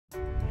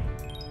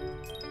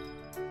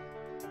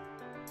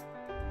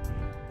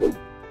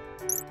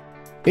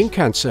In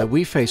cancer,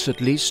 we face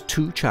at least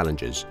two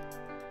challenges.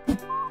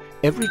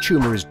 Every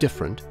tumor is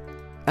different,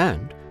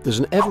 and there's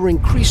an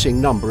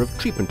ever-increasing number of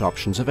treatment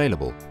options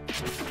available.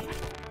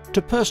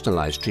 To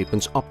personalize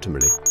treatments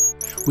optimally,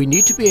 we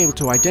need to be able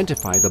to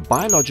identify the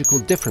biological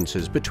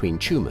differences between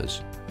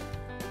tumors.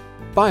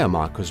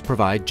 Biomarkers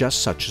provide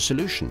just such a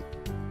solution.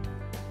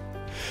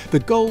 The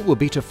goal will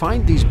be to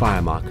find these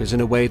biomarkers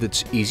in a way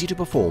that's easy to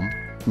perform,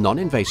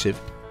 non-invasive,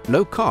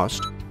 low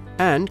cost,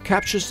 and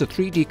captures the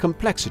 3D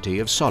complexity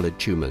of solid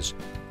tumors.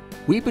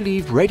 We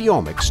believe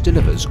Radiomics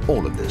delivers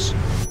all of this.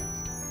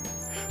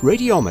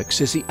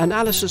 Radiomics is the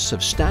analysis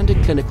of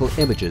standard clinical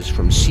images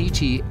from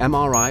CT,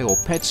 MRI or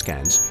PET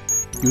scans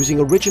using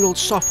original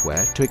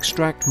software to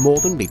extract more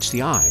than meets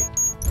the eye.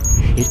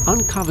 It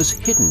uncovers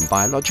hidden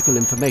biological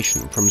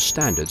information from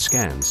standard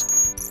scans.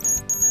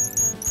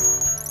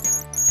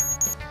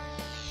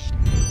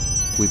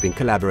 We've been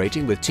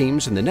collaborating with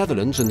teams in the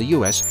Netherlands and the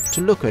US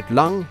to look at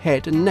lung,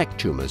 head and neck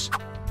tumors.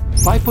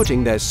 By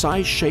putting their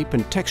size, shape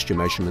and texture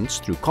measurements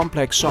through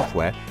complex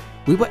software,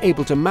 we were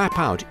able to map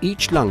out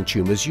each lung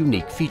tumor's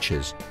unique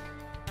features.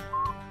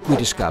 We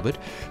discovered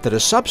that a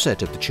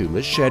subset of the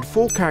tumors shared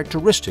 4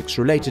 characteristics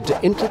related to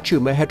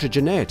intra-tumor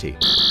heterogeneity,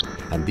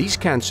 and these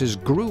cancers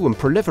grew and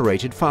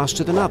proliferated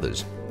faster than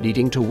others,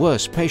 leading to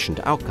worse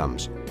patient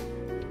outcomes.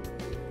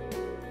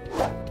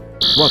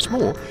 What's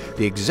more,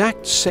 the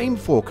exact same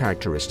 4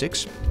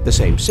 characteristics, the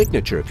same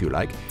signature if you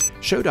like,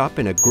 showed up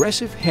in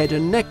aggressive head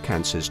and neck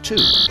cancers too,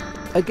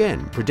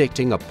 again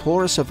predicting a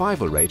poorer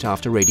survival rate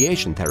after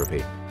radiation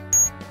therapy.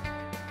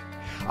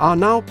 Our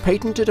now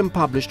patented and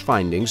published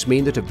findings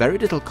mean that at very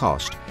little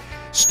cost,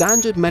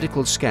 standard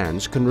medical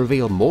scans can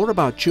reveal more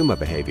about tumor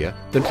behavior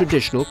than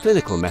traditional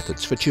clinical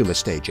methods for tumor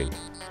staging,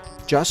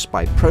 just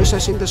by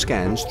processing the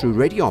scans through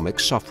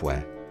Radiomics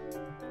software.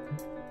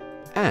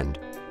 And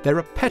there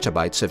are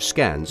petabytes of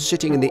scans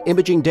sitting in the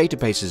imaging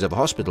databases of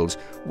hospitals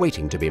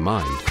waiting to be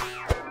mined.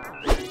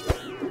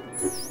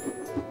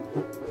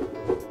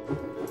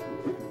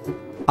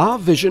 Our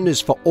vision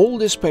is for all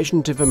this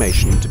patient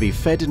information to be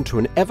fed into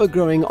an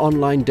ever-growing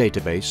online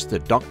database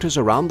that doctors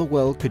around the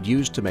world could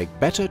use to make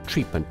better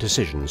treatment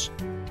decisions.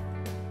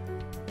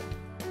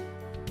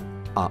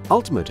 Our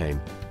ultimate aim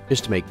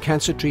is to make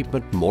cancer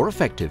treatment more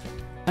effective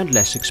and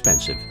less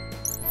expensive.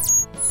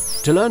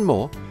 To learn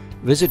more,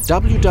 visit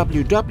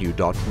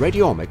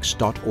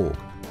www.radiomics.org.